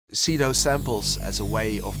see those samples as a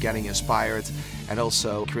way of getting inspired and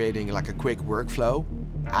also creating like a quick workflow.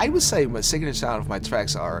 I would say my signature sound of my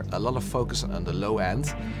tracks are a lot of focus on the low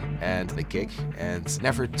end and the kick, and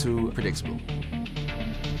never too predictable.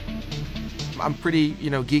 I'm pretty,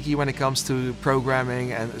 geeky when it comes to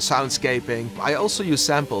programming and soundscaping. I also use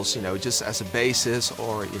samples, just as a basis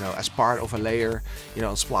or, as part of a layer.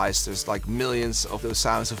 On Splice, there's like millions of those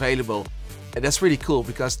sounds available. And that's really cool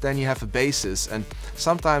because then you have a basis, and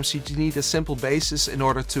sometimes you need a simple basis in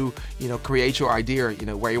order to, create your idea,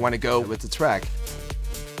 where you want to go with the track.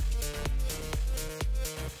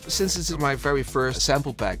 Since this is my very first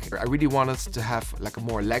sample pack, I really wanted to have like a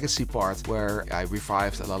more legacy part where I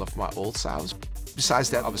revived a lot of my old sounds. Besides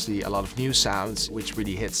that, obviously a lot of new sounds, which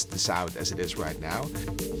really hits the sound as it is right now.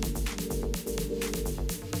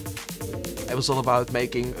 It was all about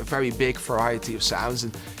making a very big variety of sounds,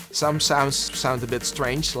 and some sounds sound a bit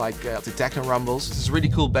strange, like the techno rumbles. This is a really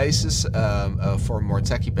cool basis for a more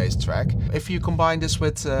techie based track. If you combine this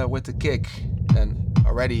with the kick, then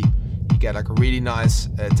already you get like a really nice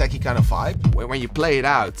techie kind of vibe. When you play it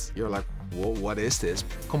out, you're like, whoa, what is this?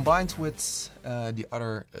 Combined with the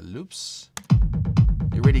other loops,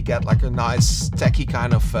 you really get like a nice techie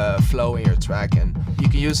kind of flow in your track, and you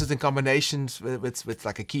can use it in combination with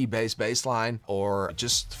like a key-based bass line or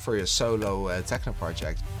just for your solo techno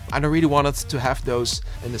project. And I really wanted to have those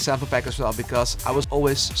in the sample pack as well because I was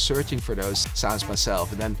always searching for those sounds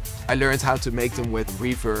myself, and then I learned how to make them with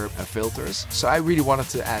reverb and filters. So I really wanted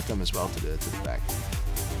to add them as well to the pack.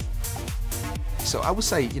 So I would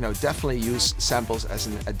say, definitely use samples as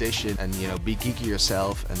an addition and, be geeky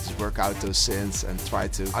yourself and just work out those synths and try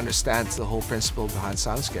to understand the whole principle behind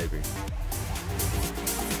soundscaping.